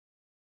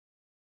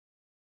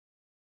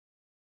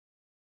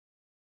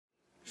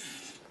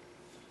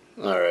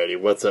Alrighty,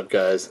 what's up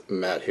guys?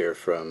 Matt here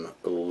from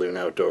Loon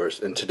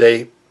Outdoors, and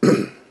today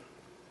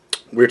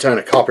we're tying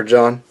a copper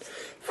john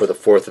for the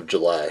 4th of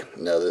July.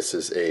 Now this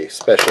is a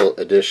special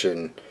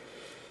edition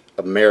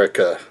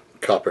America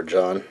copper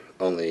john.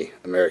 Only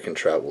American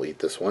trout will eat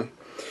this one,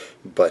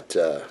 but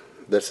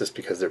this is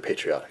because they're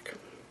patriotic.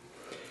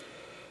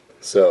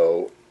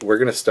 So we're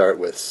going to start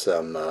with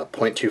some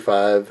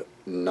 .25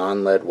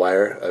 non-lead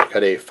wire. I've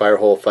got a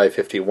Firehole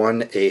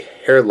 551, a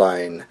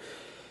hairline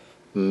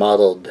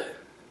modeled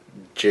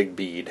jig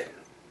bead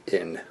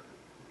in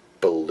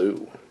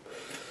blue,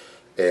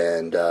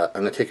 and I'm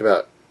going to take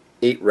about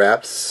 8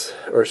 wraps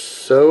or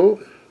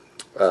so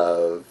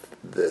of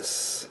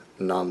this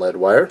non-lead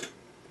wire,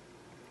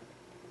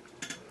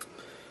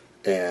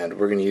 and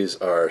we're going to use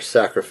our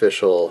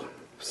sacrificial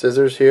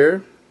scissors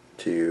here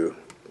to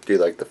do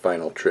like the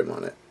final trim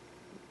on it.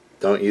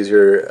 Don't use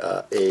your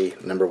A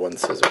 #1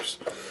 scissors.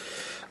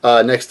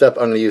 Next up,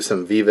 I'm going to use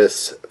some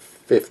Vivus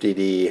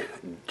 50D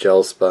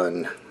gel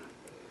spun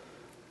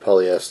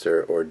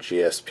polyester or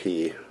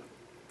GSP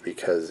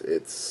because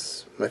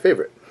it's my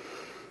favorite.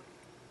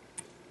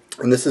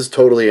 And this is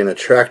totally an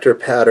attractor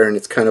pattern.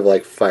 It's kind of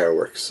like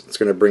fireworks. It's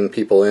going to bring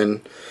people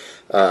in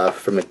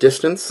from a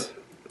distance.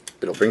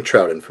 It'll bring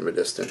trout in from a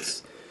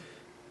distance.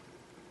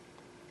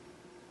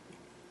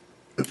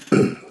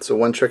 So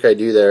one trick I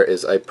do there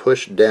is I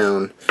push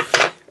down,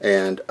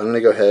 and I'm going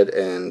to go ahead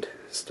and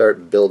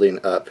start building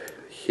up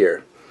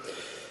here.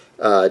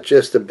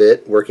 Just a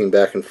bit, working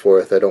back and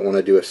forth. I don't want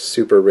to do a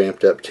super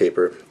ramped up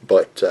taper,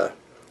 but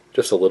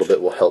just a little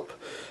bit will help.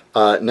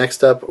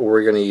 Next up,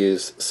 we're going to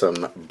use some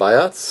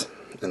biots,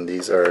 and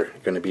these are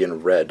going to be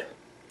in red.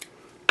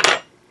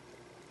 If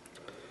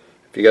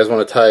you guys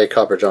want to tie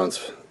copper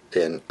johns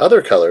in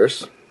other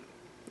colors,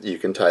 you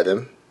can tie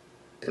them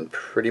in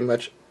pretty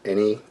much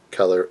any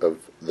color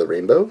of the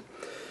rainbow,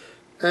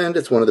 and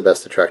it's one of the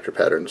best attractor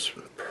patterns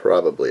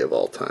probably of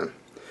all time.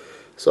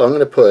 So I'm going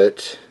to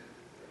put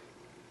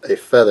a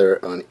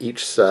feather on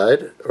each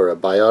side, or a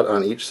biot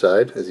on each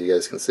side, as you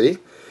guys can see,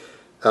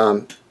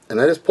 and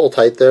I just pull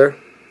tight there.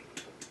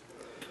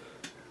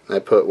 I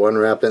put one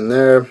wrap in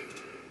there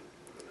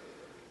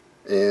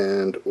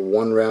and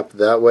one wrap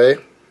that way,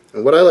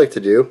 and what I like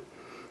to do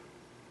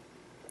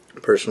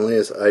personally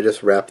is I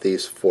just wrap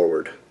these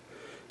forward.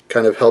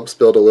 Kind of helps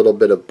build a little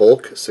bit of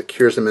bulk,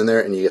 secures them in there,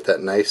 and you get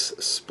that nice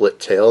split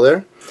tail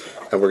there.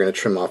 And we're going to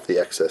trim off the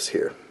excess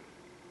here.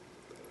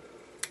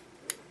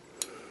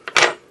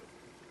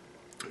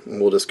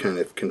 And we'll just kind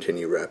of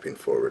continue wrapping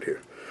forward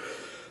here.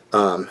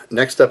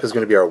 Next up is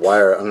going to be our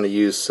wire. I'm going to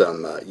use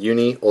some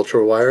Uni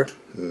Ultra Wire,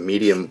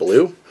 medium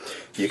blue.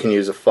 You can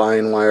use a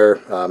fine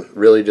wire.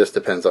 Really just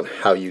depends on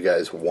how you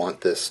guys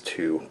want this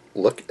to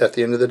look at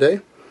the end of the day.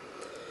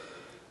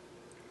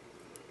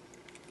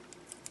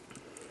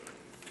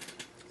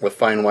 The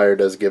fine wire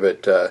does give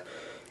it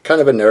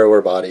kind of a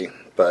narrower body,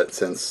 but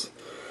since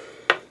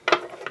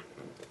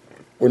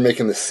we're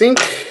making the sink,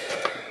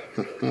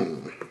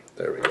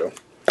 there we go,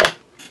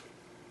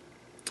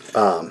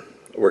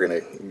 we're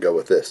going to go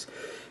with this.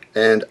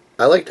 And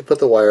I like to put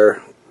the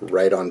wire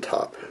right on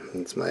top.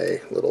 It's my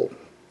little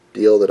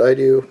deal that I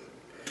do.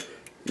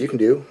 You can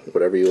do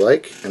whatever you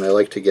like, and I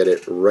like to get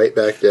it right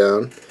back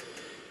down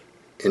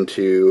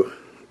into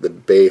the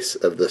base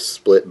of the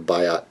split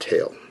biot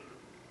tail.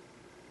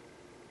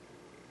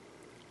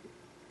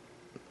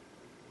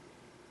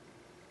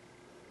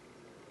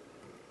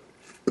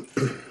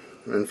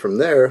 And from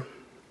there,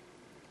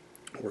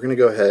 we're going to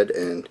go ahead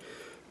and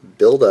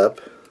build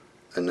up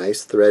a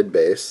nice thread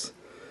base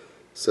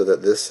so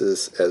that this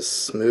is as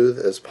smooth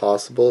as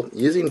possible.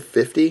 Using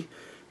 50,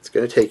 it's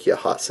going to take you a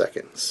hot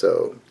second,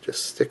 so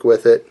just stick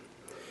with it.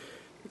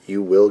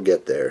 You will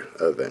get there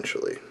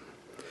eventually.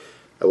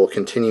 I will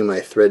continue my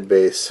thread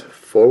base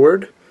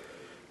forward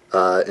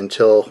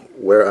until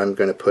where I'm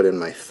going to put in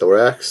my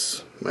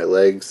thorax, my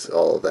legs,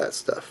 all of that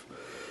stuff.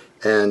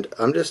 And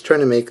I'm just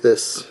trying to make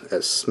this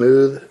as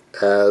smooth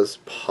as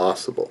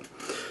possible.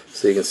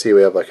 So you can see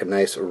we have like a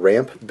nice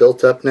ramp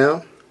built up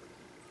now.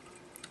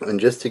 And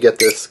just to get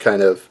this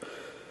kind of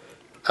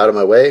out of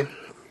my way,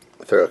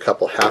 I'll throw a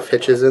couple half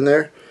hitches in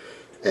there.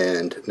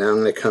 And now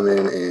I'm going to come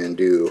in and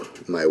do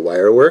my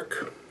wire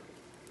work.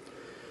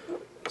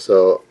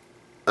 So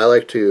I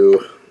like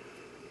to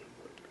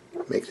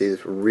make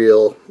these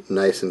real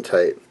nice and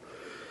tight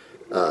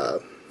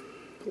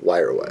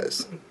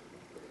wire-wise.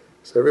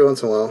 So every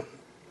once in a while,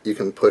 you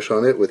can push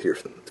on it with your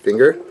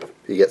finger.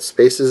 If you get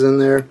spaces in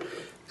there,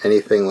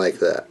 anything like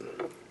that.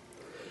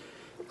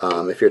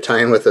 If you're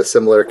tying with a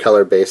similar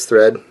color base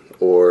thread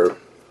or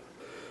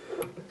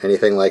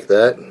anything like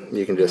that,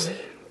 you can just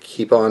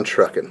keep on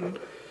trucking.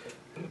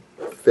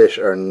 Fish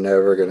are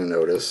never going to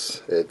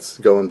notice. It's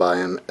going by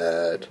them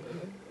at a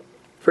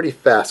pretty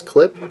fast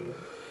clip,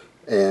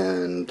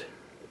 and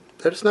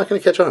they're just not going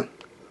to catch on.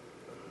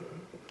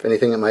 If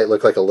anything, it might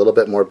look like a little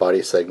bit more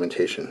body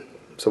segmentation.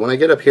 So when I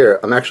get up here,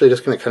 I'm actually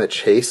just going to kind of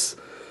chase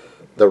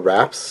the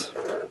wraps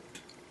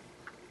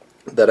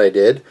that I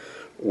did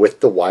with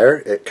the wire.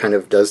 It kind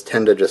of does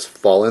tend to just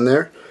fall in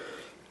there.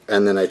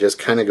 and then I just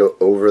kind of go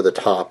over the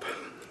top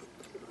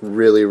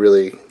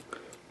really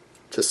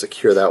to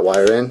secure that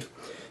wire in.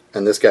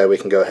 And this guy, we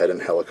can go ahead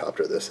and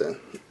helicopter this in.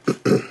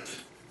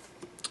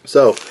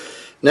 So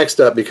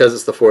next up, because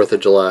it's the 4th of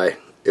July,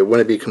 it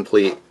wouldn't be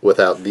complete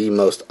without the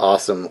most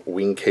awesome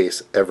wing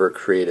case ever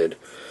created.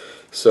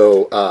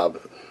 So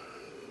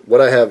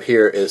what I have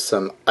here is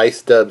some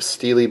Ice Dub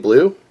Steely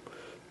Blue.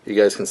 You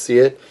guys can see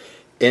it,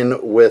 in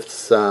with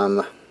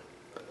some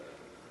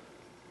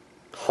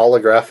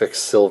holographic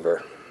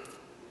silver.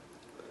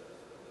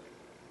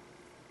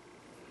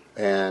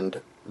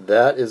 And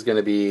that is going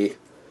to be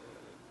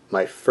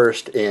my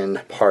first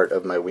in part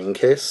of my wing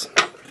case.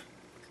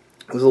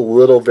 There's a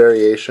little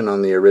variation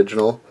on the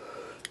original.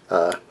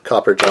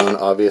 Copper John,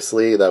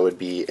 obviously, that would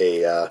be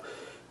a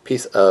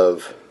piece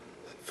of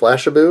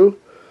Flashaboo.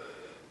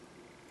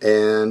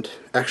 And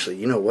actually,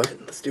 you know what?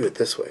 Let's do it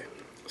this way.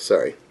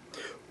 Sorry.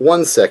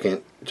 1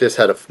 second, just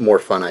had a more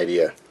fun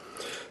idea.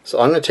 So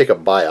I'm going to take a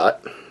biot,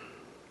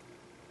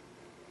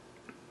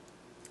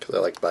 because I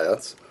like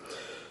biots,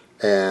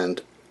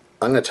 and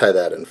I'm going to tie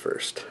that in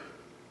first.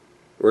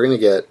 We're going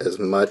to get as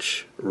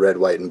much red,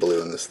 white, and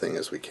blue in this thing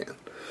as we can.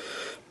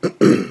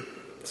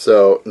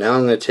 So now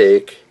I'm going to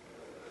take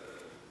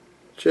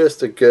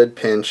just a good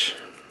pinch,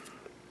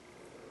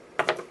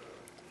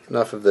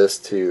 enough of this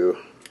to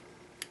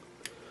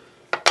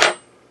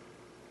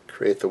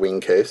create the wing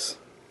case.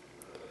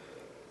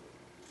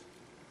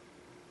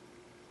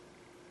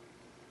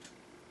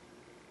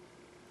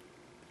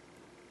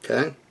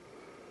 Okay.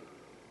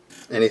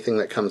 Anything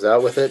that comes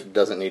out with it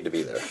doesn't need to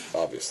be there,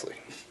 obviously.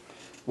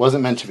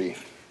 Wasn't meant to be.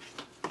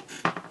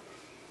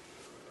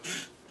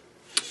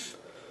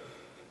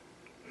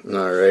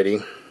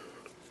 Alrighty.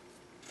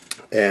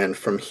 And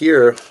from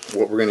here,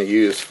 what we're going to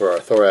use for our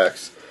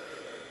thorax,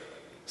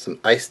 some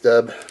Ice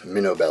Dub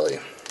Minnow Belly.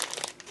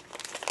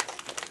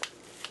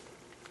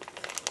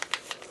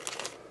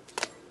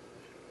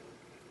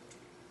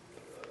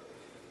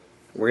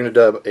 We're going to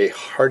dub a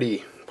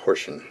hearty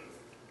portion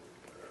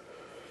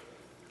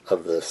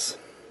of this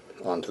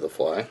onto the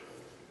fly,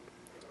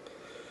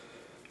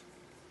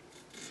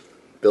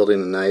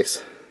 building a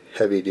nice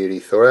heavy-duty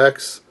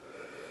thorax.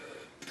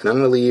 And I'm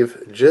going to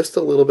leave just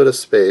a little bit of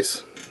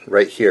space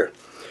right here.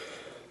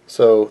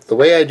 So the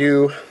way I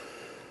do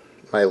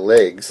my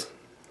legs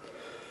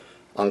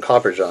on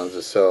Copper Johns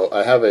is, so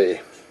I have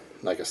a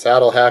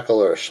saddle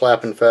hackle or a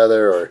schlappen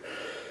feather, or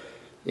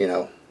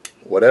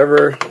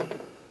whatever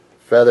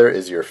feather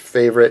is your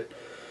favorite.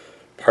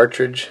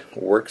 Partridge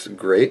works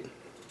great.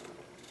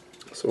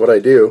 So what I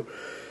do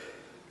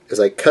is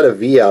I cut a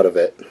V out of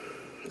it,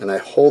 and I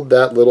hold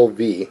that little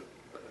V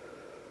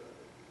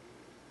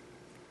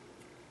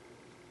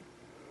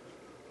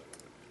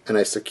and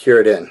I secure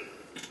it in.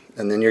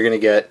 And then you're going to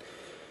get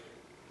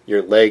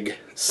your leg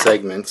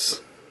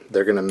segments.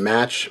 They're going to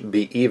match,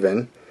 be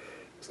even,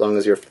 as long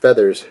as your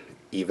feather's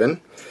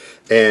even,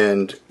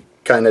 and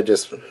kind of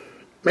just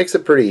makes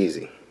it pretty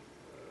easy.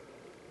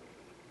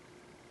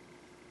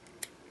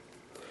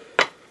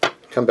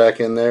 Come back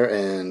in there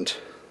and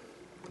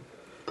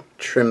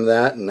trim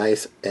that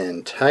nice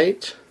and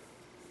tight.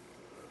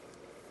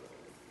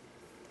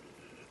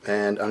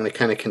 And I'm going to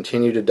kind of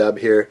continue to dub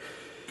here,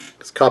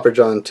 because Copper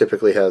John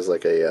typically has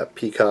like a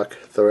peacock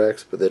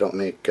thorax, but they don't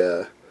make,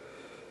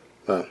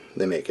 well,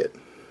 they make it.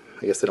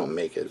 I guess they don't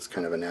make it. It's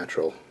kind of a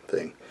natural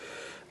thing.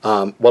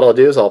 What I'll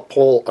do is I'll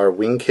pull our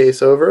wing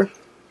case over,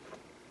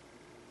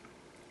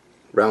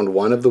 round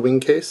one of the wing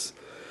case,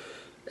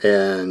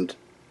 and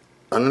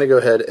I'm going to go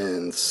ahead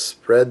and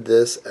spread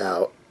this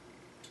out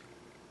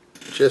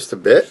just a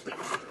bit.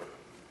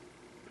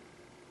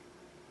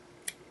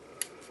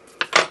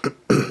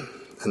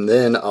 And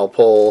then I'll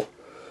pull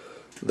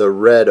the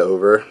red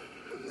over.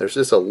 There's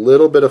just a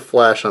little bit of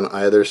flash on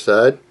either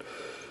side,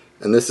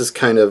 and this is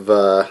kind of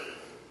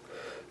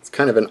it's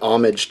kind of an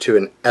homage to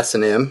an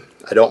S&M.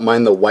 I don't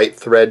mind the white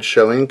thread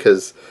showing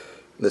because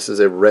this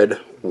is a red,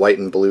 white,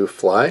 and blue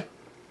fly.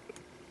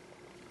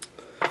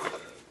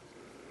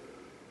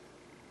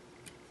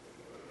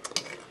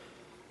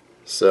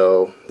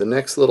 So the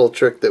next little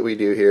trick that we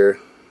do here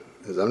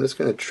is I'm just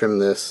going to trim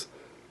this,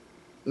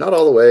 not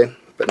all the way,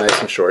 but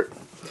nice and short.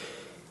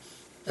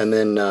 And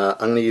then I'm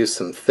going to use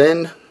some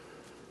thin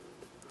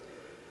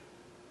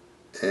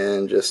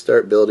and just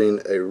start building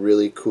a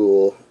really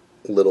cool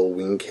little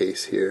wing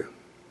case here.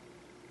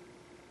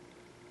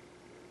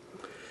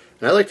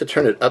 And I like to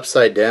turn it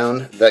upside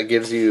down. That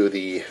gives you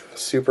the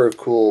super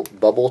cool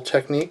bubble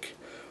technique.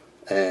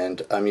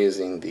 And I'm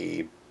using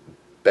the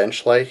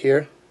bench light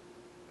here.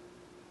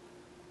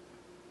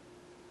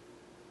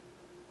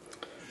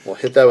 We'll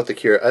hit that with the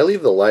cure. I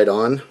leave the light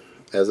on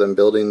as I'm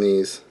building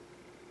these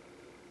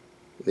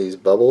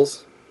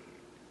bubbles.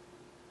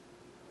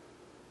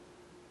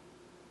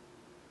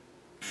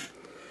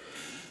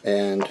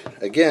 And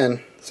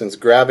again, since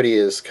gravity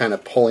is kind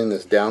of pulling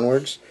this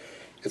downwards,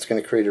 it's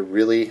going to create a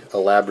really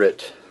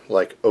elaborate,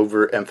 like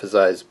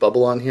overemphasized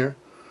bubble on here.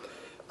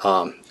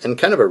 And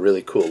kind of a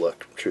really cool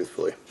look,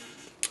 truthfully.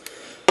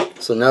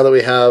 So now that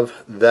we have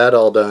that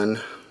all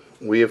done,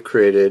 we have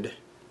created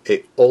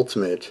a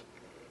ultimate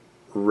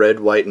red,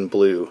 white, and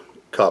blue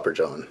copper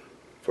john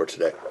for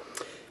today.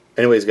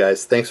 Anyways,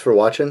 guys, thanks for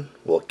watching.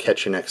 We'll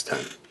catch you next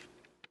time.